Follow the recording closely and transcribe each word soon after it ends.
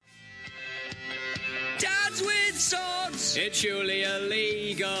swords. It's surely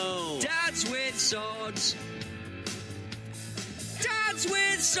illegal. Dads with swords. Dads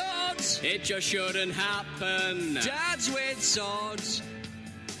with swords. It just shouldn't happen. Dads with swords.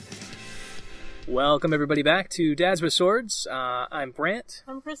 Welcome everybody back to Dads with Swords. I'm Brant.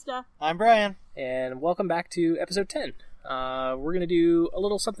 I'm Krista. I'm Brian. And welcome back to episode 10. We're going to do a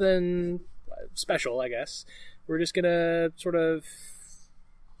little something special, I guess. We're just going to sort of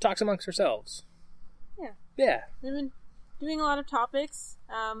talk amongst ourselves. Yeah. We've been doing a lot of topics.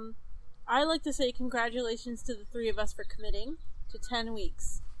 I like to say congratulations to the three of us for committing to 10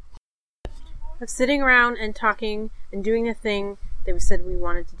 weeks of sitting around and talking and doing the thing that we said we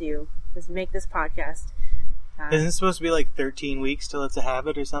wanted to do, was make this podcast. Isn't it supposed to be like 13 weeks till it's a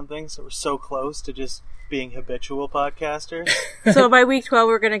habit or something? So we're so close to just being habitual podcasters. So by week 12,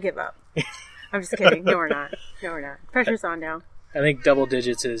 we're going to give up. I'm just kidding. No, we're not. Pressure's on now. I think double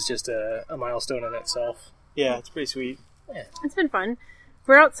digits is just a milestone in itself. Yeah, it's pretty sweet. Yeah. It's been fun.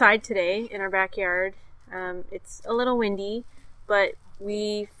 We're outside today in our backyard. It's a little windy, but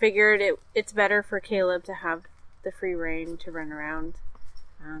we figured it's better for Caleb to have the free reign to run around.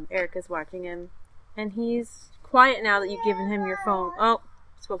 Erica's watching him, and he's quiet now that you've given him your phone. Oh,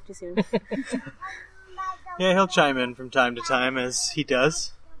 spoke too soon. Yeah, he'll chime in from time to time, as he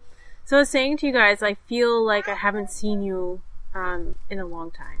does. So I was saying to you guys, I feel like I haven't seen you in a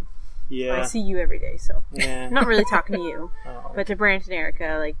long time. Yeah. I see you every day, so Yeah. I'm not really talking to you, Oh. but to Brant and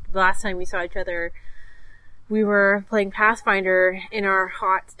Erica. Like, the last time we saw each other, we were playing Pathfinder in our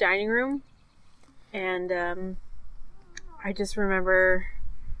hot dining room, and I just remember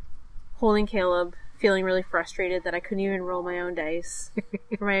holding Caleb, feeling really frustrated that I couldn't even roll my own dice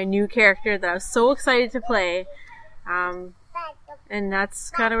for my new character that I was so excited to play. And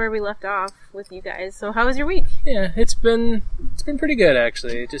that's kind of where we left off with you guys. So how was your week? Yeah, it's been pretty good,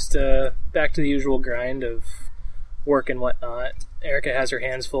 actually. Just back to the usual grind of work and whatnot. Erica has her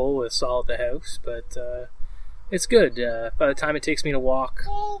hands full with Saul at the house, but it's good. By the time it takes me to walk,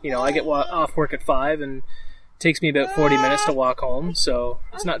 I get off work at 5, and it takes me about 40 minutes to walk home, so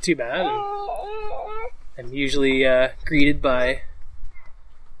it's not too bad. And I'm usually greeted by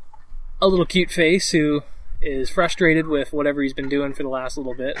a little cute face who is frustrated with whatever he's been doing for the last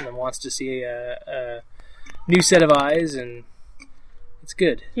little bit, and then wants to see a new set of eyes, and it's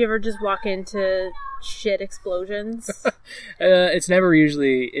good. Do you ever just walk into shit explosions? It's never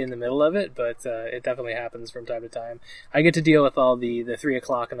usually in the middle of it, but it definitely happens from time to time. I get to deal with all the 3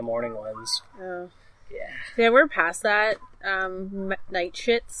 o'clock in the morning ones. Oh. Yeah. Yeah, we're past that. Night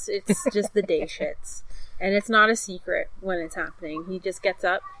shits. It's just the day shits. And it's not a secret when it's happening. He just gets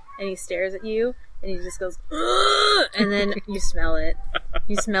up and he stares at you and he just goes, "Ugh!" And then you smell it.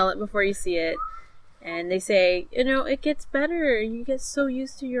 You smell it before you see it. And they say, it gets better. You get so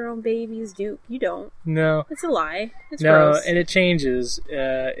used to your own baby's dupe. You don't. No. It's a lie. It's No, gross. and it changes.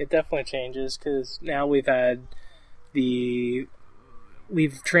 It definitely changes, because now we've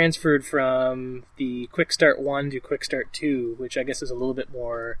transferred from the Quick Start 1 to Quick Start 2, which I guess is a little bit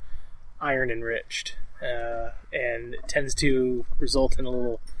more iron enriched, and it tends to result in a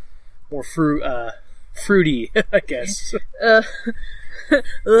little more fruity, I guess.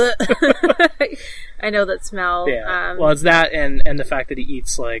 I know that smell. Yeah. Well, it's that and the fact that he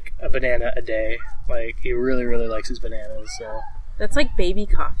eats like a banana a day. Like, he really, really likes his bananas. So That's like baby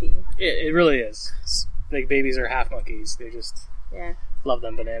coffee. it really is. Like, babies are half monkeys. They just love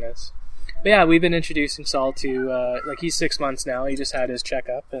them bananas. But yeah, we've been introducing Saul to he's 6 months now. He just had his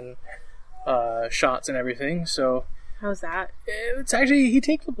checkup and shots and everything. So How's that? it's actually he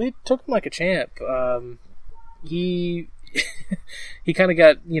took him like a champ. He kind of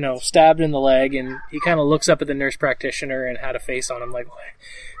got stabbed in the leg, and he kind of looks up at the nurse practitioner and had a face on him like,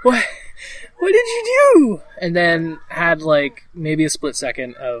 what did you do? And then had like maybe a split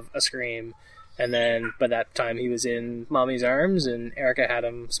second of a scream, and then by that time he was in mommy's arms, and Erica had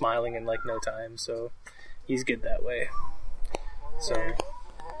him smiling in like no time. So he's good that way. So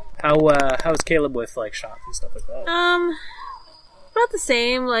how's Caleb with like shots and stuff like that? About the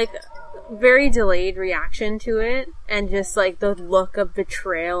same, like, very delayed reaction to it, and just like the look of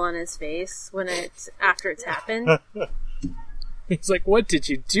betrayal on his face after it's happened. He's like, what did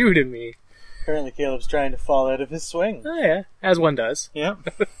you do to me? Apparently Caleb's trying to fall out of his swing. Oh yeah, as one does. Yeah.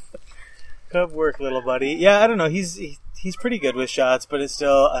 Good work, little buddy. Yeah, I don't know. He's pretty good with shots, but it's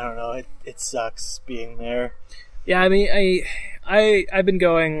still, I don't know. It sucks being there. Yeah, I mean, I've been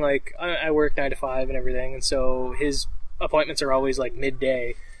going, like, I work 9 to 5 and everything, and so his appointments are always like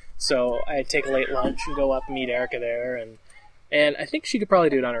midday. So I take a late lunch and go up and meet Erica there, and I think she could probably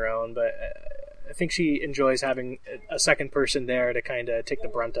do it on her own, but I think she enjoys having a second person there to kind of take the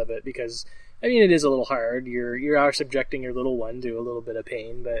brunt of it, because I mean, it is a little hard. You are subjecting your little one to a little bit of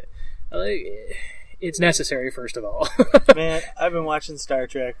pain, but it's necessary, first of all. Man, I've been watching Star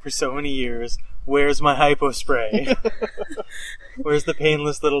Trek for so many years. Where's my hypo spray? Where's the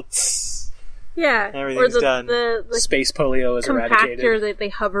painless little tss? Yeah. Everything's done. The Space polio is compactor eradicated. that they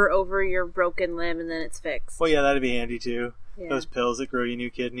hover over your broken limb and then it's fixed. Well, yeah, that'd be handy too. Yeah. Those pills that grow you new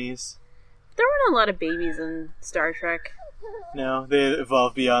kidneys. There weren't a lot of babies in Star Trek. No, they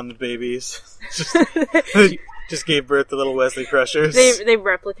evolved beyond the babies. Just gave birth to little Wesley Crushers. They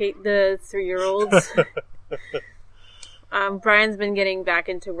replicate the 3-year-olds. Brian's been getting back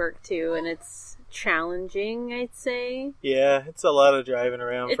into work too, and it's challenging, I'd say. Yeah, it's a lot of driving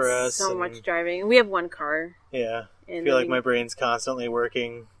around for us. It's so and, much driving. We have one car. Yeah, I And feel like we- my brain's constantly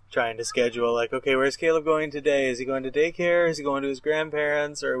working, trying to schedule, like, okay, where's Caleb going today? Is he going to daycare? Is he going to his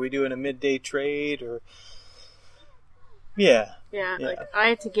grandparents? Or are we doing a midday trade? Or Yeah. Yeah, like I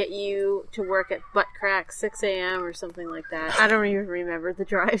had to get you to work at butt crack 6 a.m. or something like that. I don't even remember the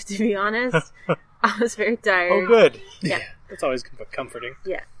drive, to be honest. I was very tired. Oh, good. Yeah. That's always comforting.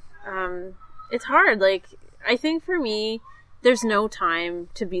 Yeah. It's hard. Like, I think for me, there's no time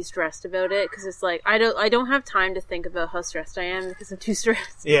to be stressed about it because it's like I don't have time to think about how stressed I am because I'm too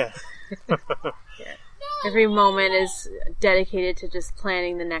stressed. Yeah. Every moment is dedicated to just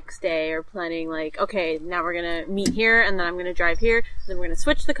planning the next day or planning like, okay, now we're gonna meet here and then I'm gonna drive here, then we're gonna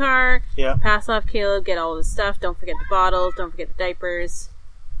switch the car, Yeah. pass off Caleb, get all of his stuff, don't forget the bottles, don't forget the diapers.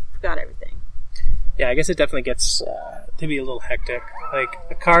 Forgot everything. Yeah, I guess it definitely gets to be a little hectic. Like,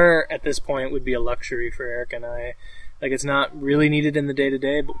 a car at this point would be a luxury for Eric and I. Like, it's not really needed in the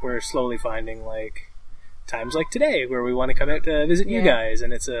day-to-day, but we're slowly finding, like, times like today where we want to come out to visit you Yeah. guys,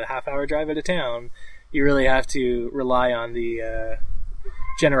 and it's a half-hour drive out of town. You really have to rely on the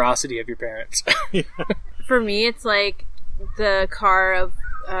generosity of your parents. For me, it's like the car of,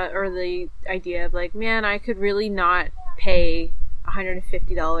 or the idea of like, man, I could really not pay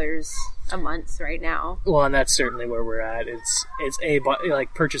 $150 a month right now. Well, and that's certainly where we're at. It's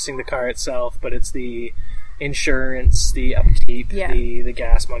like purchasing the car itself, but it's the insurance, the upkeep, Yeah. the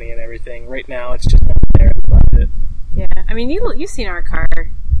gas money, and everything. Right now, it's just not there in the budget. Yeah, I mean, you've seen our car.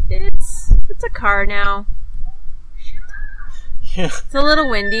 It's a car now. Shit. Yeah. It's a little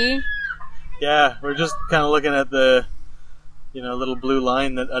windy. Yeah, we're just kind of looking at the, little blue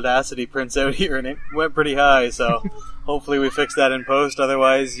line that Audacity prints out here, and it went pretty high, so hopefully we fix that in post.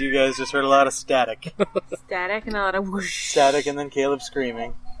 Otherwise, you guys just heard a lot of static. Static and a lot of whoosh. Static and then Caleb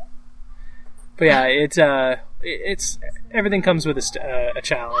screaming. But yeah, it's everything comes with a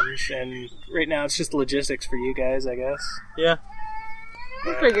challenge, and right now it's just logistics for you guys, I guess. Yeah.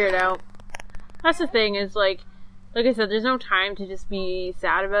 We'll figure it out. That's the thing, is like I said, there's no time to just be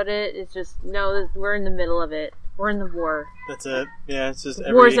sad about it. It's just, no, we're in the middle of it. We're in the war. That's it. Yeah, it's just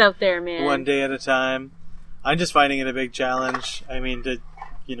War's out there, man. one day at a time. I'm just finding it a big challenge. I mean, to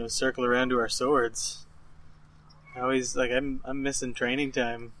circle around to our swords. I always I'm missing training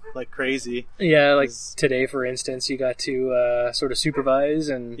time like crazy. Yeah, like today, for instance, you got to sort of supervise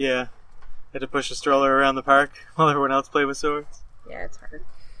and Yeah, had to push a stroller around the park while everyone else played with swords. Yeah, it's hard.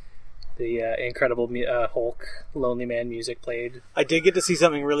 the incredible Hulk Lonely Man music played. I did get to see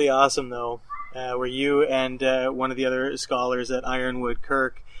something really awesome though, where you and one of the other scholars at Ironwood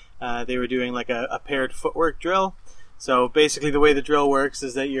Kirk, they were doing like a paired footwork drill. So basically the way the drill works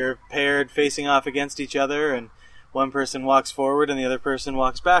is that you're paired facing off against each other, and one person walks forward and the other person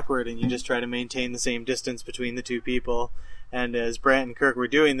walks backward, and you just try to maintain the same distance between the two people. And as Brant and Kirk were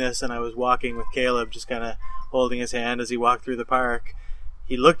doing this, and I was walking with Caleb, just kind of holding his hand as he walked through the park,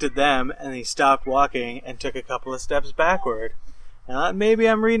 he looked at them and he stopped walking and took a couple of steps backward. And maybe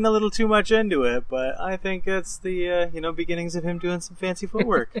I'm reading a little too much into it, but I think it's the beginnings of him doing some fancy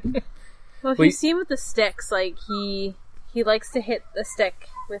footwork. Well, if you see him with the sticks, like he likes to hit the stick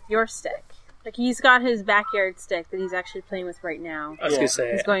with your stick. Like he's got his backyard stick that he's actually playing with right now. I was gonna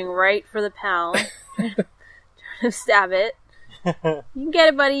say He's going right for the pal, trying to stab it. You can get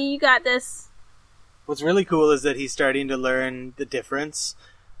it, buddy. You got this. What's really cool is that he's starting to learn the difference.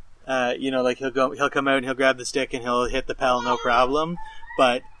 Like he'll come out and he'll grab the stick and he'll hit the pal no problem.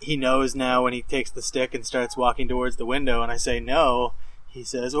 But he knows now when he takes the stick and starts walking towards the window, and I say no, he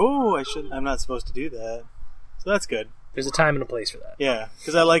says, "Oh, I'm not supposed to do that." So that's good. there's a time and a place for that. Yeah,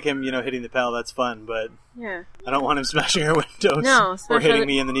 because I like him, hitting the pal. That's fun, but Yeah. I don't want him smashing our windows No, or smash hitting other-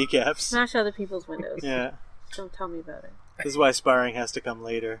 me in the kneecaps. Smash other people's windows. Yeah, Don't tell me about it. this is why sparring has to come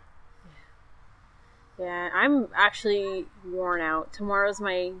later. Yeah, I'm actually worn out. Tomorrow's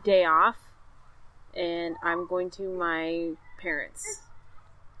my day off, and I'm going to my parents.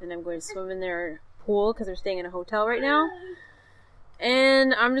 And I'm going to swim in their pool because they're staying in a hotel right now.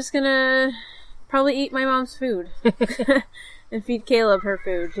 And I'm just gonna probably eat my mom's food. And feed Caleb her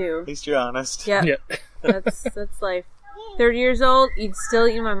food, too. At least you're honest. Yeah. Yep. That's life. 30 years old, you'd still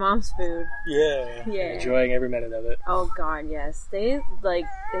eat my mom's food. Yeah. Yeah. Enjoying every minute of it. Oh god, yes. They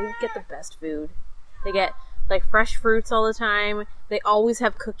get the best food. They get like fresh fruits all the time. They always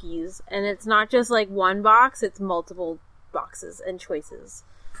have cookies, and it's not just like one box, it's multiple boxes and choices.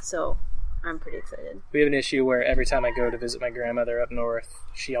 So, I'm pretty excited. We have an issue where every time I go to visit my grandmother up north,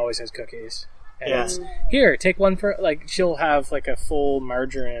 she always has cookies. And Yeah. it's, here, take one for, like, she'll have, like, a full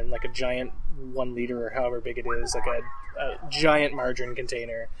margarine, like a giant 1 liter or however big it is, like a giant margarine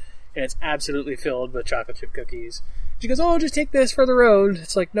container, and it's absolutely filled with chocolate chip cookies. She goes, oh, just take this for the road.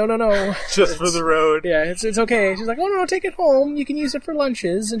 It's like, no. Just for the road. Yeah, it's okay. She's like, oh, no, take it home. You can use it for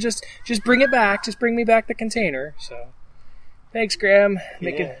lunches, and just bring it back. Just bring me back the container. So, thanks, Graham.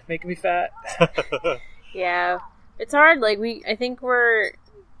 Making me fat. Yeah. It's hard. Like, I think we're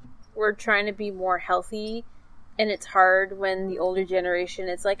trying to be more healthy, and it's hard when the older generation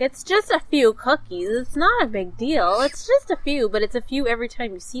is like, it's just a few cookies. It's not a big deal. It's just a few, but it's a few every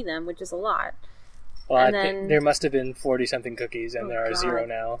time you see them, which is a lot. Well, And then- there must have been 40-something cookies, and Oh, there are God. 0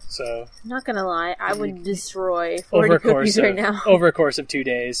 now. So I'm not gonna lie, I would destroy over 40 a course cookies of right now. over a course of 2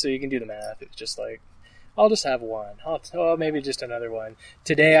 days, so you can do the math. It's just like, I'll just have one. Maybe just another one.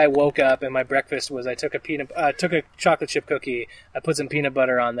 Today I woke up and my breakfast was I took a chocolate chip cookie, I put some peanut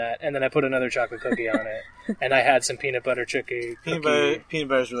butter on that, and then I put another chocolate cookie on it, and I had some peanut butter cookie. Peanut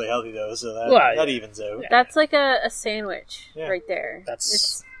butter is really healthy though, so that Well, yeah. evens out. Yeah. That's like a sandwich Yeah. right there. That's-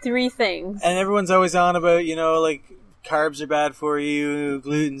 It's 3 things. And everyone's always on about, like carbs are bad for you,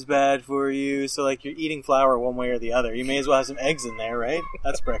 gluten's bad for you, so like you're eating flour one way or the other. You may as well have some eggs in there, right?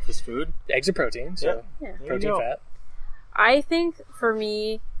 That's breakfast food. Eggs are protein, so Yeah. There you protein go. fat. I think for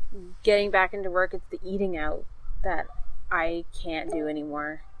me, getting back into work, it's the eating out that I can't do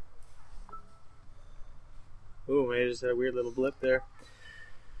anymore. Ooh, maybe I just had a weird little blip there.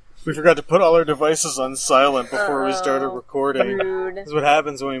 We forgot to put all our devices on silent before we started recording. Rude. This is what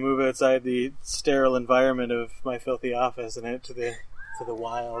happens when we move outside the sterile environment of my filthy office and out to the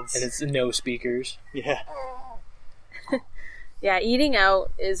wilds. And it's no speakers. Yeah. Yeah, eating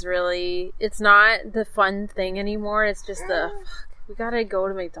out is really, it's not the fun thing anymore. It's just we gotta go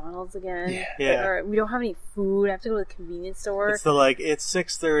to McDonald's again. Yeah. Or we don't have any food. I have to go to the convenience store. It's it's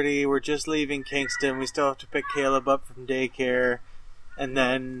 6:30, we're just leaving Kingston, we still have to pick Caleb up from daycare, and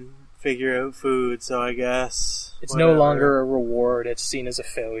then figure out food, so I guess... It's whatever. no longer a reward, it's seen as a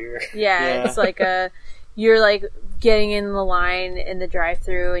failure. Yeah, it's like you're like getting in the line in the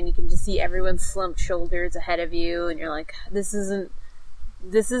drive-thru and you can just see everyone's slumped shoulders ahead of you and you're like, this used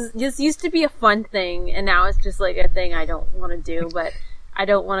to be a fun thing and now it's just like a thing I don't want to do, but I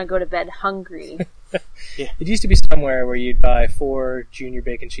don't want to go to bed hungry. It used to be somewhere where you'd buy 4 junior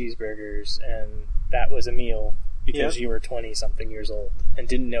bacon cheeseburgers and that was a meal because you were 20-something years old and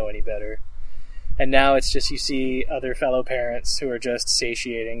didn't know any better. And now it's just you see other fellow parents who are just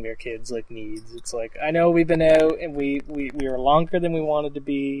satiating their kids' like needs. It's like, I know we've been out and we were longer than we wanted to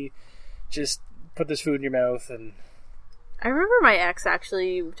be. Just put this food in your mouth. And I remember my ex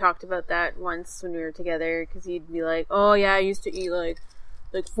actually talked about that once when we were together because he'd be like, oh yeah, I used to eat like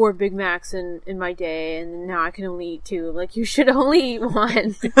 4 Big Macs in my day and now I can only eat 2. I'm like, you should only eat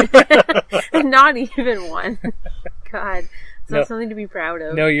 1. And not even 1. God. It's not something to be proud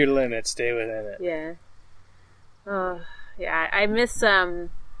of. know your limits. Stay within it. Yeah. Yeah.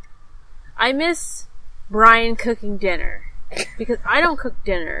 I miss Brian cooking dinner because I don't cook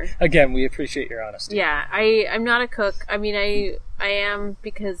dinner. Again, we appreciate your honesty. Yeah, I'm not a cook. I mean, I am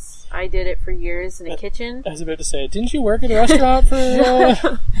because I did it for years in a kitchen. I was about to say, didn't you work at a restaurant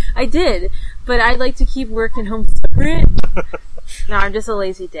for... I did, but I like to keep work and home separate. No, I'm just a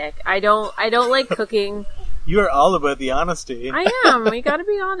lazy dick. I don't like cooking. You are all about the honesty. I am. We gotta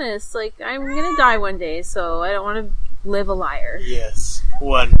be honest. Like, I'm gonna die one day, so I don't want to live a liar. Yes,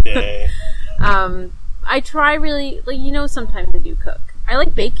 one day. I try really, sometimes I do cook. I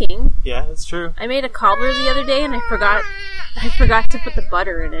like baking. Yeah, that's true. I made a cobbler the other day and I forgot to put the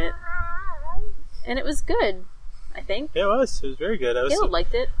butter in it. And it was good, I think. Yeah, it was very good. Caleb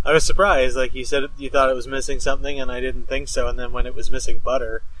liked it. I was surprised. Like you said, you thought it was missing something, and I didn't think so. And then when it was missing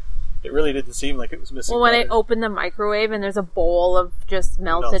butter, it really didn't seem like it was missing Well, when I butter. opened the microwave and there's a bowl of just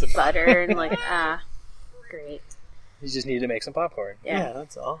melted butter and great. You just need to make some popcorn. Yeah,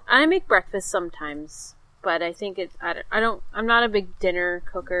 that's all. I make breakfast sometimes, but I think I'm not a big dinner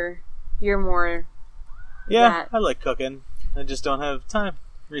cooker. You're more Yeah, that. I like cooking. I just don't have time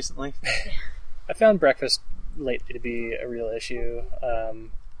recently. I found breakfast lately to be a real issue.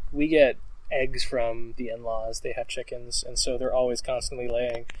 We get eggs from the in-laws. They have chickens, and so they're always constantly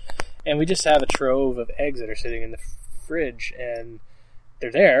laying. And we just have a trove of eggs that are sitting in the fridge, and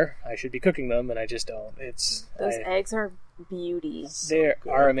they're there. I should be cooking them, and I just don't. Those eggs are beauties. They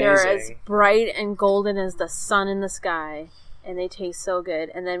are amazing. They're as bright and golden as the sun in the sky, and they taste so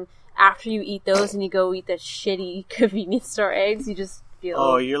good. And then after you eat those and you go eat the shitty convenience store eggs, you just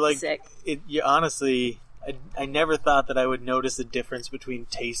feel you're like sick. You honestly, I never thought that I would notice the difference between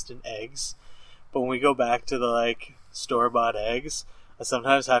taste and eggs, but when we go back to the like store-bought eggs, I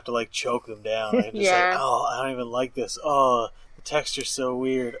sometimes have to like choke them down. I'm just like, I don't even like this. Oh, the texture's so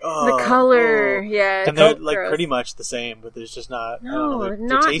weird. Oh, the color, yeah. And they're like pretty much the same, but there's just not. No, they're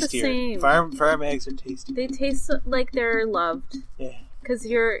not the tastier. same. Farm eggs are tasty. They taste like they're loved. Yeah. Because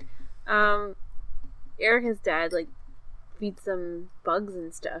Erica's dad like feeds them bugs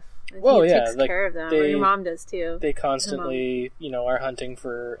and stuff. And he takes care of them. Or your mom does too. They constantly, are hunting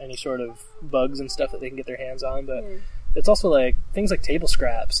for any sort of bugs and stuff that they can get their hands on. But it's also like things like table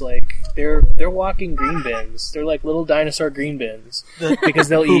scraps. Like they're walking green bins. They're like little dinosaur green bins because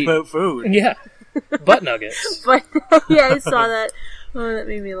they'll eat out food. Yeah, butt nuggets. But yeah, I saw that. Oh, that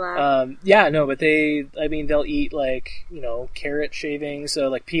made me laugh. But they'll eat like, carrot shavings, so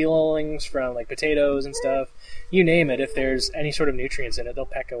like peelings from like potatoes and stuff. You name it, if there's any sort of nutrients in it, they'll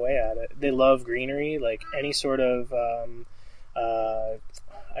peck away at it. They love greenery, like any sort of, I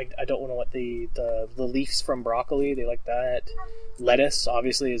don't know what the leaves from broccoli, they like that. Lettuce,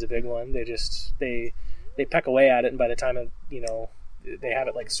 obviously, is a big one. They peck away at it, and by the time, they have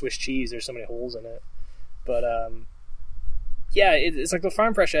it like Swiss cheese, there's so many holes in it. But, it's like the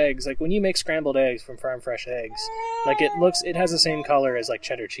farm fresh eggs. Like when you make scrambled eggs from farm fresh eggs, like it has the same color as like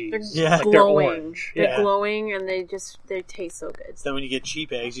cheddar cheese. They're like glowing. They're orange. They're glowing, and they taste so good. So when you get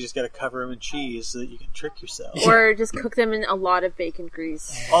cheap eggs, you just got to cover them in cheese so that you can trick yourself. Or just cook them in a lot of bacon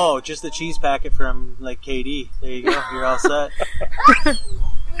grease. Oh, just the cheese packet from like KD. There you go. You're all set.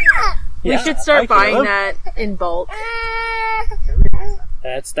 We should start buying that in bulk.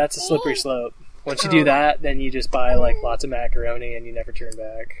 That's a slippery slope. Once you do that, then you just buy like lots of macaroni and you never turn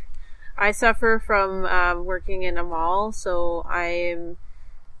back. I suffer from working in a mall, so I'm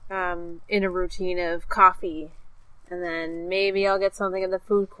in a routine of coffee. And then maybe I'll get something in the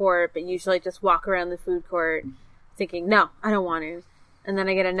food court, but usually I just walk around the food court thinking, no, I don't want to. And then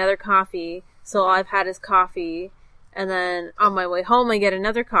I get another coffee, so all I've had is coffee. And then on my way home, I get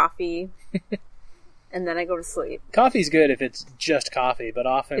another coffee. And then I go to sleep. Coffee's good if it's just coffee, but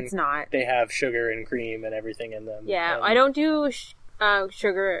often it's not. They have sugar and cream and everything in them. Yeah, I don't do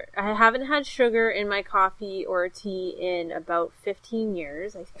sugar. I haven't had sugar in my coffee or tea in about 15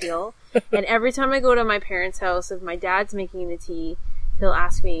 years, I feel. And every time I go to my parents' house, if my dad's making the tea, he'll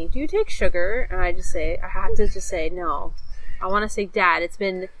ask me, do you take sugar? And I have to just say, no. I want to say, Dad, it's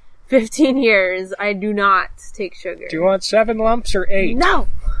been 15 years. I do not take sugar. Do you want 7 lumps or 8? No!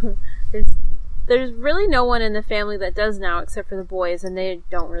 There's really no one in the family that does now except for the boys, and they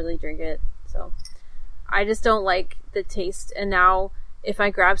don't really drink it. So I just don't like the taste. And now if I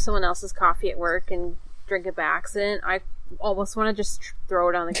grab someone else's coffee at work and drink it by accident, I almost want to just throw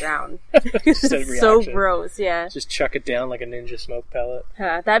it on the ground. It's so gross, yeah. Just chuck it down like a ninja smoke pellet.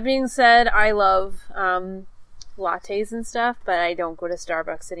 That being said, I love lattes and stuff, but I don't go to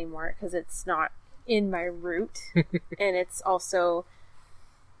Starbucks anymore because it's not in my route. And it's also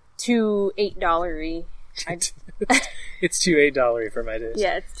too $8-y. It's too $8 for my taste.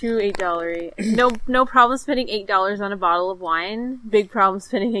 Yeah, it's too $8. No problem spending $8 on a bottle of wine. Big problem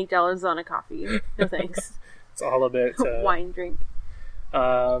spending $8 on a coffee. No thanks. It's all about wine drink.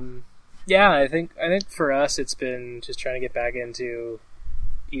 Yeah, I think for us it's been just trying to get back into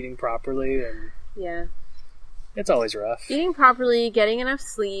eating properly, and yeah, it's always rough. Eating properly, getting enough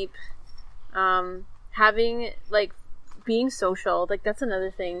sleep, having like being social, like that's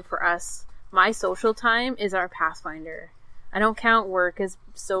another thing for us. My social time is our Pathfinder. I don't count work as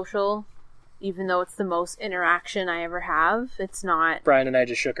social, even though it's the most interaction I ever have. It's not. Brian and I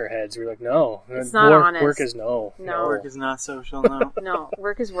just shook our heads. We were like, no. It's not honest. Work is no. Work is not social, no. No,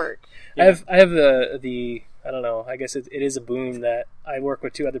 work is work. Yeah. I have the I don't know, I guess it is a boon that I work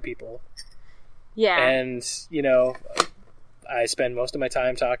with 2 other people. Yeah. And, I spend most of my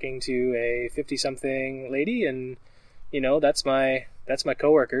time talking to a 50-something lady, and that's my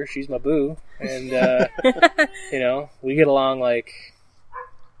coworker. She's my boo, and we get along like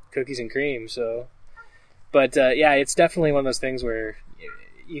cookies and cream. So, but it's definitely one of those things where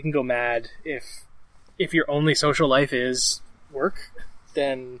you can go mad if your only social life is work.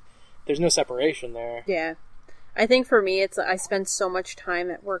 Then there's no separation there. Yeah, I think for me, I spend so much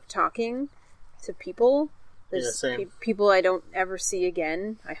time at work talking to people There's same. people I don't ever see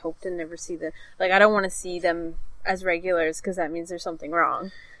again. I hope to never see them. Like, I don't want to see them as regulars because that means there's something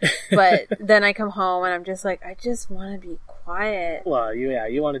wrong. But then I come home and I'm just like, I just want to be quiet. Well,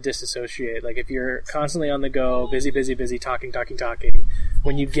 you want to disassociate. Like, if you're constantly on the go, busy, talking,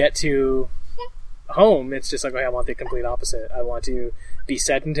 when you get to home, it's just like, okay, I want the complete opposite. I want to be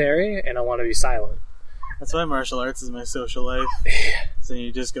sedentary and I want to be silent. That's why martial arts is my social life. So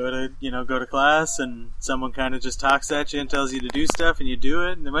you just go to class and someone kind of just talks at you and tells you to do stuff and you do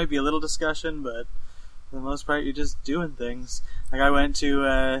it, and there might be a little discussion, but for the most part you're just doing things. Like, I went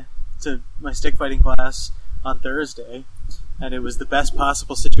to my stick fighting class on Thursday, and it was the best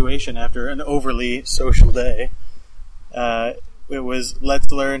possible situation after an overly social day. It was,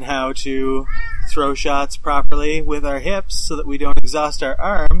 let's learn how to throw shots properly with our hips so that we don't exhaust our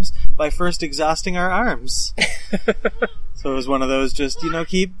arms by first exhausting our arms. So it was one of those, just,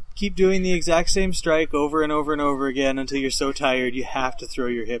 keep doing the exact same strike over and over and over again until you're so tired you have to throw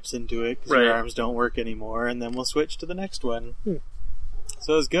your hips into it because your arms don't work anymore, and then we'll switch to the next one.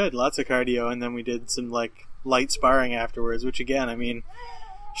 So it was good, lots of cardio, and then we did some light sparring afterwards, which again, I mean,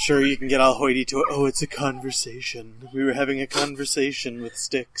 sure, you can get all hoity-toity. Oh, it's a conversation. We were having a conversation with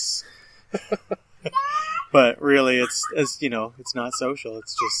sticks. But really, it's not social.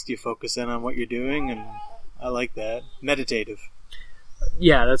 It's just you focus in on what you're doing, and I like that. Meditative.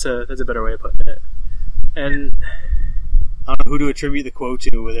 Yeah, that's a better way of putting it. And I don't know who to attribute the quote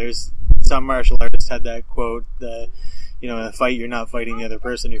to. Where there's some martial artist had that quote that, in a fight you're not fighting the other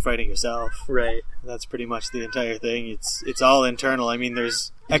person, you're fighting yourself. Right. That's pretty much the entire thing. It's all internal. I mean,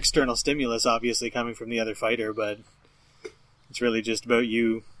 there's external stimulus obviously coming from the other fighter, but it's really just about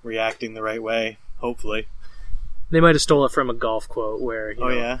you reacting the right way, hopefully. They might have stole it from a golf quote where,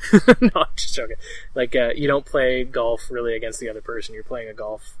 yeah? No, I'm just joking. Like, you don't play golf really against the other person. You're playing a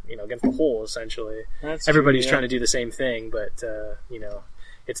golf, against the hole, essentially. That's Everybody's true, trying to do the same thing, but,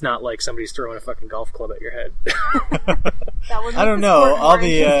 it's not like somebody's throwing a fucking golf club at your head. I don't know. All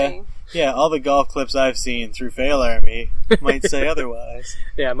the golf clips I've seen through Fail Army might say otherwise.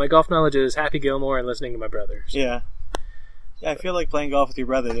 Yeah, my golf knowledge is Happy Gilmore and listening to my brothers. Yeah. Yeah, I feel like playing golf with your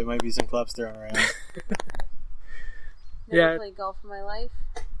brother, there might be some clubs thrown around. Never played golf in my life.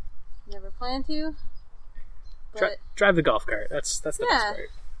 Never plan to. But Drive the golf cart. That's the best part.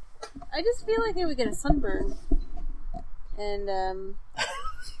 I just feel like I would get a sunburn. And,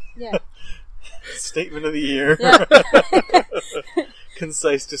 yeah. Statement of the year. Yeah.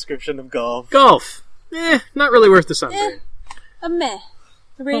 Concise description of golf. Golf! Not really worth the sunburn. A meh.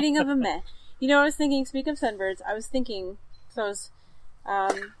 The rating of a meh. I was thinking, speaking of sunbirds, I was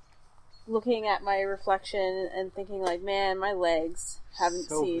looking at my reflection and thinking, like, man, my legs haven't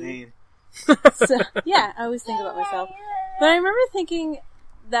seen. Vain. So, yeah, I always think about myself. But I remember thinking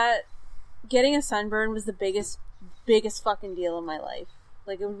that getting a sunburn was the biggest fucking deal in my life.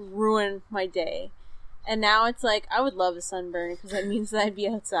 Like, it would ruin my day. And now it's like, I would love a sunburn because that means that I'd be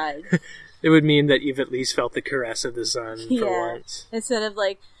outside. It would mean that you've at least felt the caress of the sun for once. Instead of,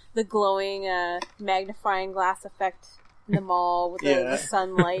 like, the glowing magnifying glass effect in the mall with the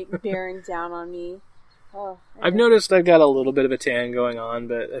sunlight bearing down on me. Oh, I've noticed I've got a little bit of a tan going on,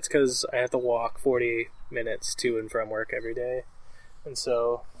 but that's because I have to walk 40 minutes to and from work every day. And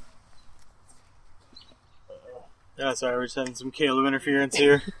so... Yeah, sorry, we're just having some Caleb interference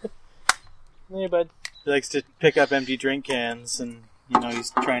here. Hey, bud. He likes to pick up empty drink cans, and,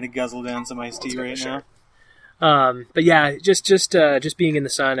 he's trying to guzzle down some iced tea right now. But yeah, just being in the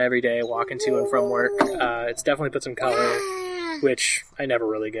sun every day, walking to and from work, it's definitely put some color, which I never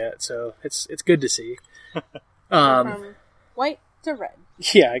really get, so it's good to see. From white to red.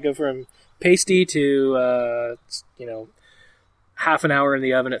 Yeah, I go from pasty to, half an hour in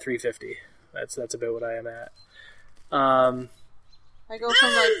the oven at 350. That's about what I am at. I go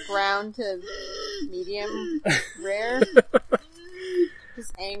from, like, brown to medium rare.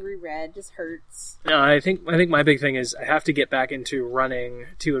 Just angry red, just hurts. No, I think my big thing is I have to get back into running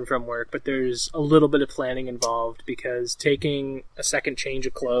to and from work, but there's a little bit of planning involved because taking a second change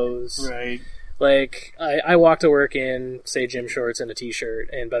of clothes. Right. Like, I walk to work in, say, gym shorts and a t-shirt,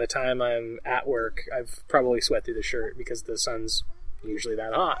 and by the time I'm at work, I've probably sweat through the shirt because the sun's usually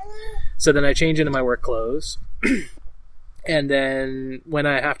that hot. So then I change into my work clothes, and then when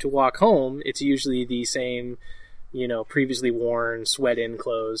I have to walk home, it's usually the same... previously worn, sweat-in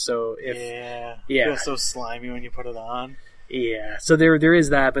clothes. So if it yeah, feels so slimy when you put it on. Yeah, so there is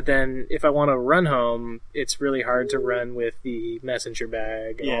that. But then if I want to run home, it's really hard to run with the messenger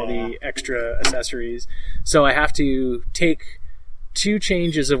bag and all the extra accessories. So I have to take 2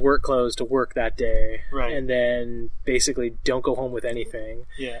 changes of work clothes to work that day, Right. and then basically don't go home with anything.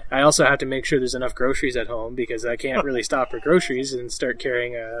 Yeah. I also have to make sure there's enough groceries at home because I can't really stop for groceries and start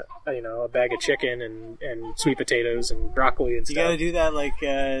carrying a bag of chicken and sweet potatoes and broccoli and You stuff. got to do that like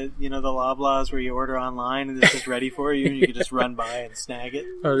the Loblaws where you order online and it's just ready for you and you can just run by and snag it.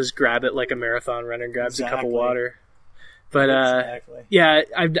 I'll just grab it like a marathon runner grabs a cup of Exactly. water. But Exactly. yeah,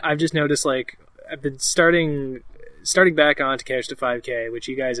 I've just noticed like I've been starting back on to Couch to 5K, which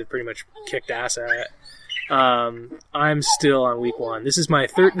you guys have pretty much kicked ass at. I'm still on week 1. This is my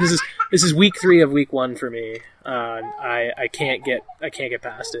third. This is week 3 of week 1 for me. I can't get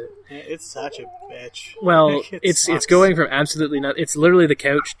past it. It's such a bitch. Well, Like, it it's sucks. going from absolutely not. It's literally the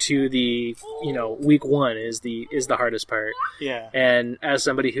couch to the week 1 is the hardest part. Yeah. And as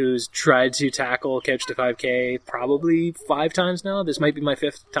somebody who's tried to tackle Couch to 5K probably 5 times now, this might be my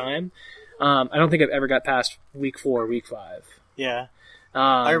 5th time. I don't think I've ever got past week 4, week 5. Yeah.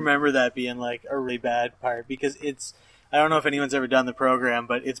 I remember that being like a really bad part because I don't know if anyone's ever done the program,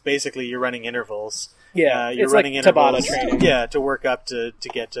 but it's basically you're running intervals. Yeah, You're it's running like intervals. Tabata training. Yeah, to work up to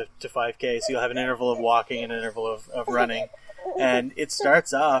get to 5K. So you'll have an interval of walking and an interval of running. And it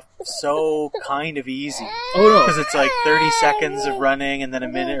starts off so kind of easy. Oh Because no, it's like 30 seconds of running and then a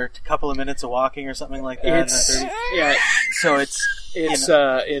minute or a couple of minutes of walking or something like that. it's and then 30. yeah, So it's it's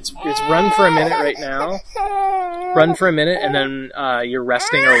run for a minute right now. Run for a minute, and then you're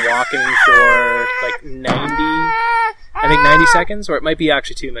resting or walking for like 90 seconds, or it might be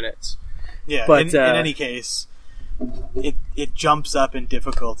actually 2 minutes. Yeah, But, in any case, it jumps up in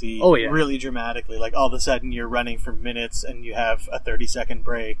difficulty Oh, yeah. really dramatically. Like, all of a sudden, you're running for minutes and you have a 30-second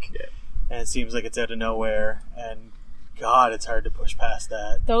break. Yeah. And it seems like it's out of nowhere. And, God, it's hard to push past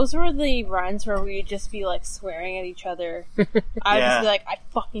that. Those were the runs where we'd just be like swearing at each other. I would Yeah. just be like, I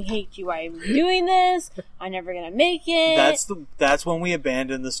fucking hate you. Why are you doing this? I'm never gonna make it. That's when we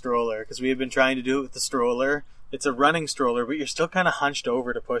abandoned the stroller, because we had been trying to do it with the stroller. It's a running stroller, but you're still kind of hunched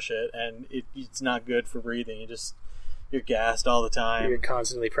over to push it, and it's not good for breathing. You're gassed all the time. You're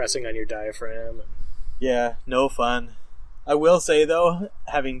constantly pressing on your diaphragm. Yeah, no fun. I will say, though,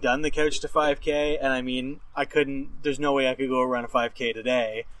 having done the Couch to 5K, and I mean, there's no way I could go run a 5K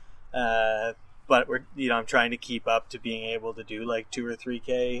today, but I'm trying to keep up to being able to do like 2 or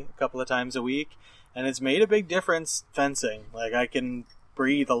 3K a couple of times a week, and it's made a big difference fencing. Like, I can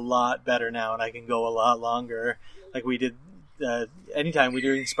breathe a lot better now, and I can go a lot longer. Like we did, anytime we're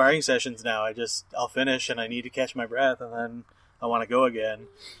doing sparring sessions now, I'll finish and I need to catch my breath, and then I want to go again.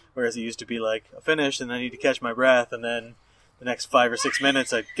 Whereas it used to be like, I finished and I need to catch my breath, and then the next 5 or 6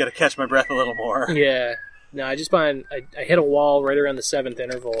 minutes I got to catch my breath a little more. Yeah. No, I just find I hit a wall right around the 7th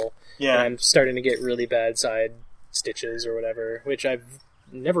interval. Yeah. And I'm starting to get really bad side stitches or whatever, which I've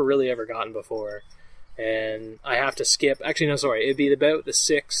never really ever gotten before. And I have to skip. Actually, no, sorry. It'd be about the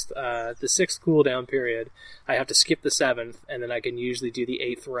 6th cool down period. I have to skip the 7th, and then I can usually do the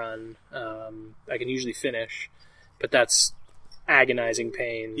 8th run. I can usually finish, but that's agonizing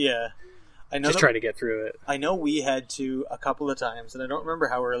pain. Yeah. I know Just trying to get through it. I know we had to a couple of times, and I don't remember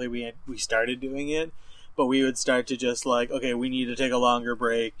how early we started doing it, but we would start to just like, okay, we need to take a longer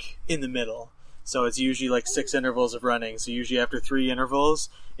break in the middle. So it's usually like 6 intervals of running. So usually after 3 intervals,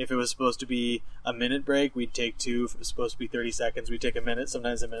 if it was supposed to be a minute break, we'd take 2. If it was supposed to be 30 seconds, we'd take a minute,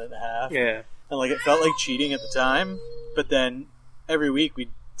 sometimes a minute and a half. Yeah. And like it felt like cheating at the time, but then every week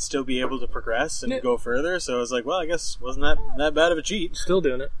we'd still be able to progress and go further. So I was like, well, I guess wasn't that bad of a cheat. Still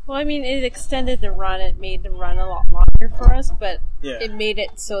doing it. Well, I mean, it extended the run. It made the run a lot longer for us, but Yeah. it made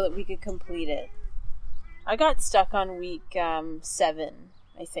it so that we could complete it. I got stuck on week 7,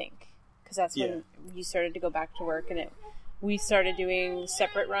 I think, because that's when you started to go back to work, and we started doing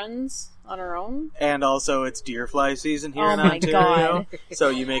separate runs on our own. And also, it's deer fly season here Oh in my Ontario. God. So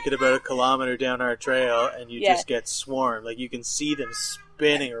you make it about a kilometer down our trail, and you Yeah. just get swarmed. Like, you can see them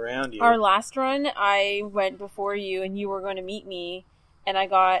spinning around you. Our last run, I went before you, and you were going to meet me, and I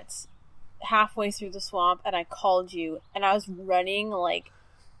got halfway through the swamp, and I called you, and I was running like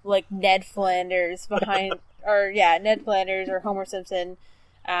Ned Flanders behind, Ned Flanders or Homer Simpson.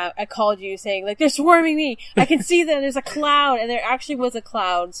 I called you saying, like, they're swarming me! I can see them! There's a cloud! And there actually was a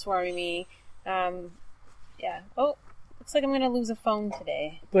cloud swarming me. Oh, looks like I'm going to lose a phone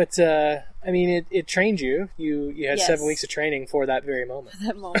today. But, I mean, it trained you. You had Yes. 7 weeks of training for that very moment.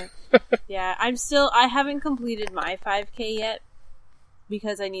 That moment. Yeah, I haven't completed my 5K yet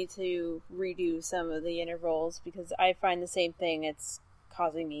because I need to redo some of the intervals because I find the same thing. It's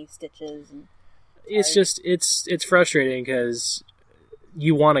causing me stitches. And It's just, it's frustrating because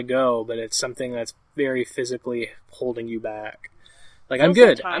you want to go, but it's something that's very physically holding you back. Like, I'm also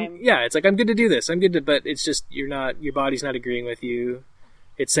good. time. It's like, I'm good to do this. I'm good to, but it's just, your body's not agreeing with you.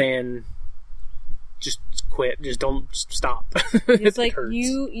 It's saying, just quit. Just don't stop. It's It like, hurts.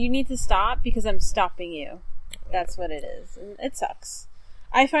 you need to stop because I'm stopping you. That's what it is. And it sucks.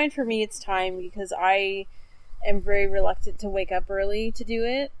 I find for me it's time because I am very reluctant to wake up early to do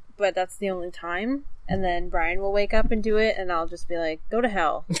it, but that's the only time. And then Brian will wake up and do it, and I'll just be like, go to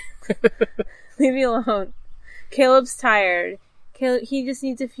hell. Leave me alone. Caleb's tired. He just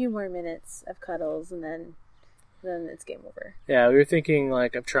needs a few more minutes of cuddles, and then it's game over. Yeah, we were thinking,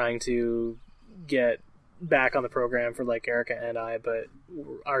 like, of trying to get back on the program for, like, Erica and I, but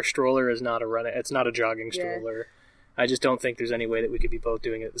our stroller is not it's not a jogging stroller. I just don't think there's any way that we could be both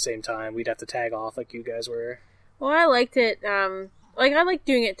doing it at the same time. We'd have to tag off like you guys were. Well, I liked it. I like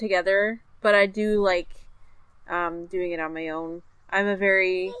doing it together, but I do like doing it on my own. I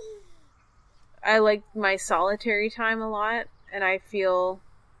like my solitary time a lot, and I feel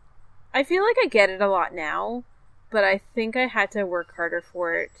like I get it a lot now, but I think I had to work harder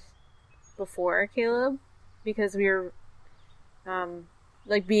for it before Caleb, because we were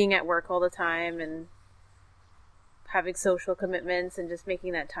like being at work all the time and having social commitments and just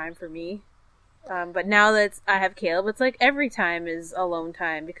making that time for me. But now that I have Caleb, it's like every time is alone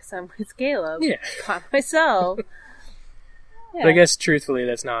time because I'm with Caleb. Yeah. By myself. Yeah. But I guess, truthfully,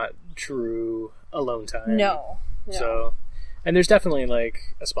 that's not true alone time. No. So, and there's definitely, like,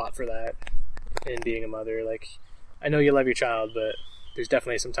 a spot for that in being a mother. Like, I know you love your child, but there's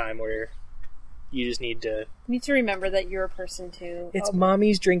definitely some time where you just need to... You need to remember that you're a person, too. It's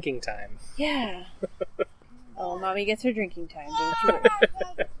mommy's drinking time. Yeah. Oh, mommy gets her drinking time, don't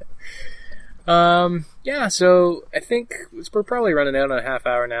you? Yeah, so I think we're probably running out on a half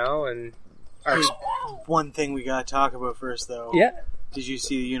hour now, and One thing we gotta talk about first, though. yeah. Did you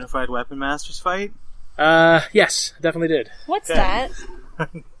see the Unified Weapon Masters fight? Yes, definitely did. What's that?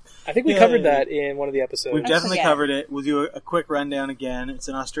 I think we Yeah. covered that in one of the episodes. We've definitely forget. covered it. We'll do a quick rundown again. It's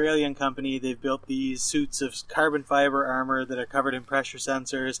an Australian company. They've built these suits of carbon fiber armor that are covered in pressure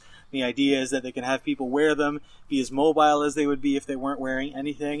sensors. The idea is that they can have people wear them, be as mobile as they would be if they weren't wearing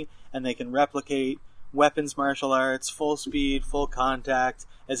anything, and they can replicate weapons, martial arts, full speed, full contact,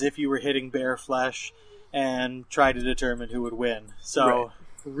 as if you were hitting bare flesh, and try to determine who would win. So, Right.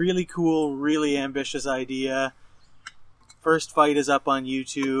 really cool, really ambitious idea. First fight is up on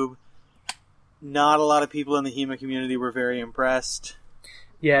YouTube. Not a lot of people in the HEMA community were very impressed.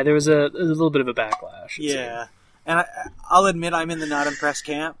 Yeah, there was a little bit of a backlash. Yeah. And I'll admit I'm in the not impressed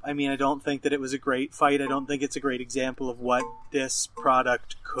camp. I mean, I don't think that it was a great fight. I don't think it's a great example of what this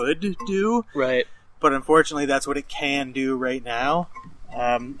product could do. Right. But unfortunately, that's what it can do right now.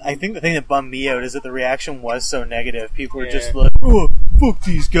 I think the thing that bummed me out is that the reaction was so negative. People were just like, oh, fuck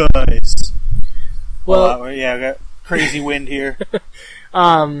these guys. Well, Yeah, I got crazy wind here.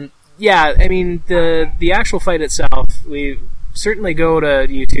 yeah, I mean, the actual fight itself, we certainly go to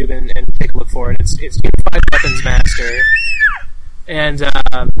YouTube and take a look for it. It's Unified Weapons Master. And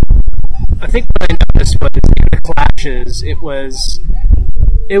I think what I noticed was in the clashes, it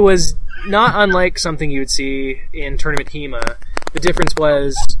was not unlike something you would see in Tournament HEMA. The difference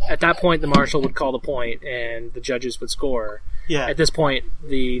was, at that point, the marshal would call the point, and the judges would score. Yeah. At this point,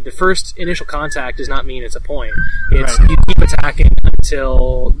 the first initial contact does not mean it's a point. It's Right. you keep attacking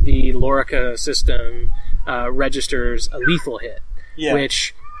until the Lorica system registers a lethal hit. Yeah.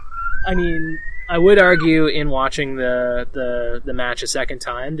 Which, I mean, I would argue in watching the match a second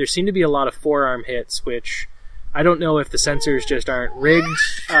time, there seemed to be a lot of forearm hits, which I don't know if the sensors just aren't rigged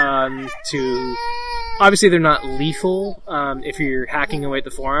to... Obviously, they're not lethal if you're hacking away at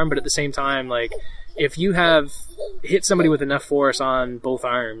the forearm, but at the same time, like, if you have hit somebody with enough force on both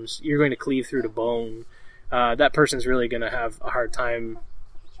arms, you're going to cleave through to bone. That person's really going to have a hard time,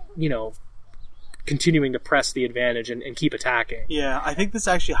 continuing to press the advantage and keep attacking. Yeah, I think this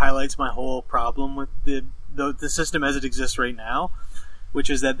actually highlights my whole problem with the system as it exists right now, which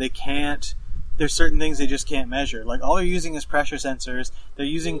is that there's certain things they just can't measure. Like, all they're using is pressure sensors. They're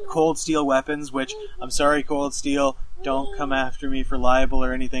using cold steel weapons, which, I'm sorry, Cold Steel, don't come after me for libel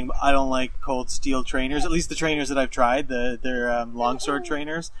or anything, but I don't like cold steel trainers, at least the trainers that I've tried, they're longsword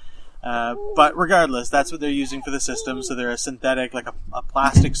trainers. But regardless, that's what they're using for the system, so they're a synthetic, like a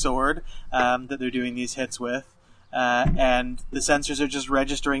plastic sword that they're doing these hits with. And the sensors are just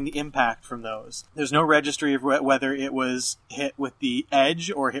registering the impact from those. There's no registry of whether it was hit with the edge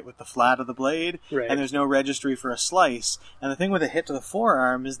or hit with the flat of the blade, Right. and there's no registry for a slice. And the thing with a hit to the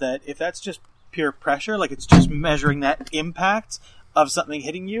forearm is that if that's just pure pressure, like it's just measuring that impact of something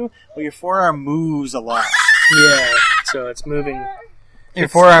hitting you, well, your forearm moves a lot. Yeah, so it's moving Your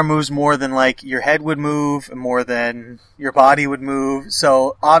forearm moves more than like your head would move, and more than your body would move.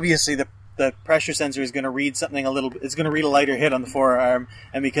 So obviously the pressure sensor is going to read something it's going to read a lighter hit on the forearm,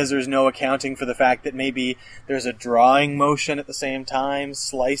 and because there's no accounting for the fact that maybe there's a drawing motion at the same time,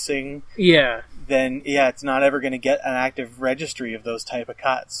 slicing, then it's not ever going to get an active registry of those type of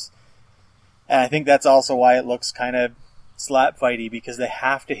cuts. And I think that's also why it looks kind of slap fighty, because they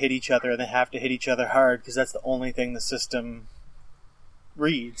have to hit each other, and they have to hit each other hard, because that's the only thing the system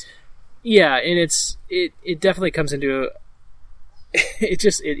reads. Yeah, and it definitely comes into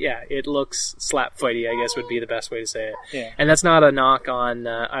it looks slap fighty, I guess would be the best way to say it. Yeah. And that's not a knock on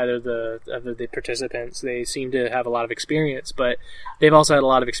either the participants. They seem to have a lot of experience, but they've also had a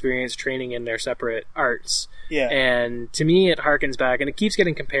lot of experience training in their separate arts. Yeah. And to me, it harkens back, and it keeps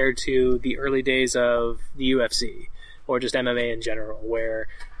getting compared to the early days of the UFC or just MMA in general, where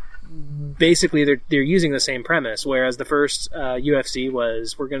basically they're using the same premise, whereas the first UFC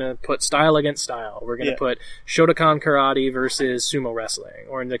was, we're going to put style against style. We're going to put Shotokan karate versus sumo wrestling,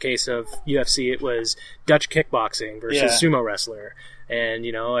 or in the case of UFC it was Dutch kickboxing versus sumo wrestler. And,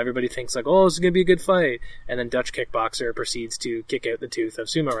 everybody thinks like, oh, this is going to be a good fight. And then Dutch kickboxer proceeds to kick out the tooth of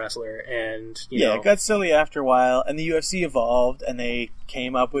sumo wrestler. And, it got silly after a while. And the UFC evolved, and they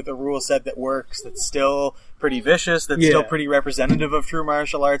came up with a rule set that works, that's still pretty vicious, that's still pretty representative of true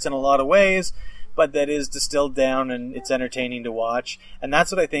martial arts in a lot of ways, but that is distilled down, and it's entertaining to watch. And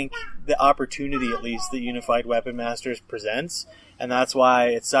that's what I think the opportunity, at least, that Unified Weapon Masters presents. And that's why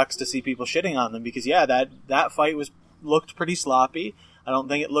it sucks to see people shitting on them, because, that fight looked pretty sloppy. I don't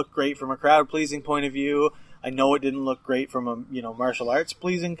think it looked great from a crowd pleasing point of view. I know it didn't look great from a martial arts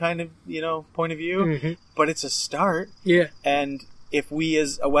pleasing kind of point of view, but it's a start. Yeah. And if we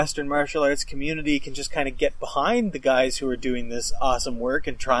as a Western martial arts community can just kind of get behind the guys who are doing this awesome work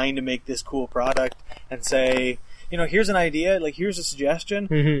and trying to make this cool product, and say, here's an idea, like here's a suggestion.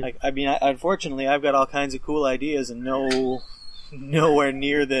 Unfortunately, I've got all kinds of cool ideas and nowhere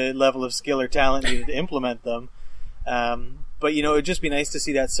near the level of skill or talent needed to implement them. But it'd just be nice to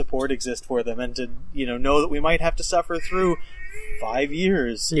see that support exist for them, and to know that we might have to suffer through 5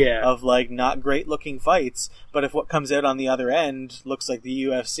 years of like not great looking fights, but if what comes out on the other end looks like the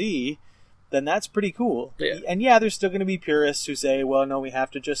UFC, then that's pretty cool. And there's still going to be purists who say, well, no, we have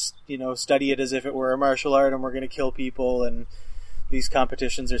to just study it as if it were a martial art, and we're going to kill people, and these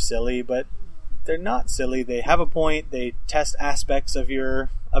competitions are silly. But they're not silly. They have a point. They test aspects of your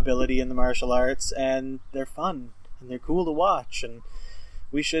ability in the martial arts, and they're fun. And they're cool to watch, and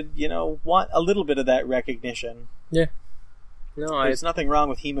we should, want a little bit of that recognition. Yeah. No, There's nothing wrong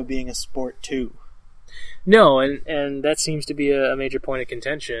with HEMA being a sport too. No, and that seems to be a major point of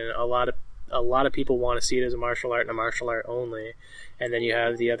contention. A lot of people want to see it as a martial art and a martial art only, and then you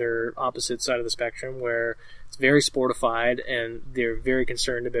have the other opposite side of the spectrum where it's very sportified, and they're very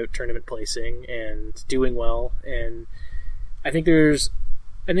concerned about tournament placing and doing well. And I think there's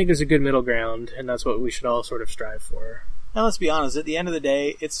a good middle ground, and that's what we should all sort of strive for. Now, let's be honest. At the end of the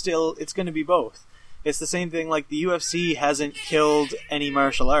day, it's going to be both. It's the same thing. Like, the UFC hasn't killed any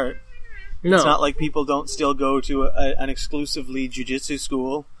martial art. No. It's not like people don't still go to an exclusively jiu-jitsu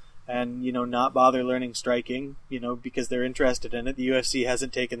school and not bother learning striking because they're interested in it. The UFC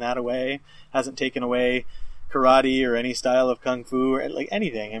hasn't taken that away. Hasn't taken away karate or any style of kung fu or like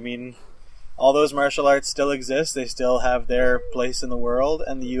anything. I mean, all those martial arts still exist. They still have their place in the world,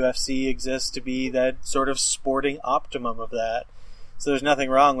 and the UFC exists to be that sort of sporting optimum of that. So there's nothing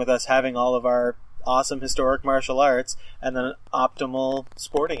wrong with us having all of our awesome historic martial arts and then an optimal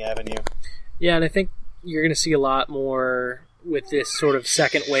sporting avenue. Yeah, and I think you're going to see a lot more with this sort of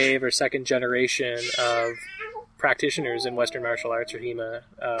second wave or second generation of practitioners in Western martial arts, or HEMA,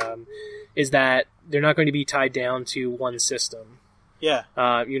 is that they're not going to be tied down to one system. Yeah.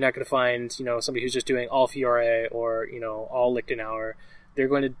 You're not going to find, somebody who's just doing all Fiore or, all Lichtenauer. They're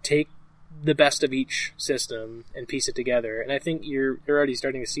going to take the best of each system and piece it together. And I think you're already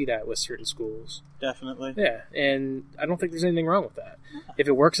starting to see that with certain schools. Definitely. Yeah, and I don't think there's anything wrong with that. If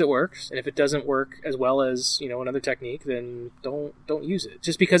it works, it works. And if it doesn't work as well as, another technique, then don't use it.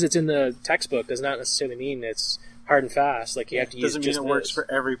 Just because it's in the textbook does not necessarily mean it's hard and fast. Like, you have to use it. Doesn't mean it works for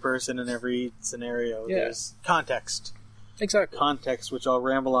every person in every scenario. Yeah. There's context. Exactly. Context, which I'll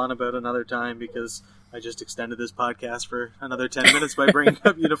ramble on about another time because I just extended this podcast for another 10 minutes by bringing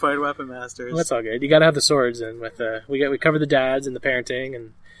up Unified Weapon Masters. Well, that's all good. You got to have the swords, and with we cover the dads and the parenting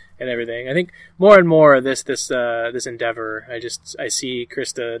and everything. I think more and more this endeavor, I see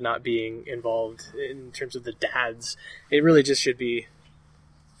Krista not being involved in terms of the dads. It really just should be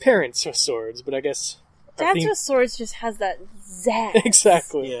parents with swords. But I guess Dads theme- with Swords just has that zazz.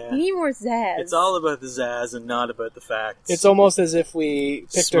 Exactly. Yeah. You need more zazz. It's all about the zazz and not about the facts. It's almost as if we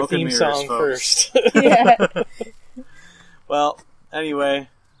picked Smoke our and theme mirrors, song folks. first. Yeah. Well, anyway,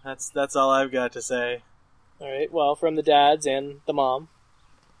 that's all I've got to say. All right. Well, from the dads and the mom.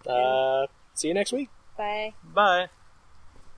 See you next week. Bye. Bye.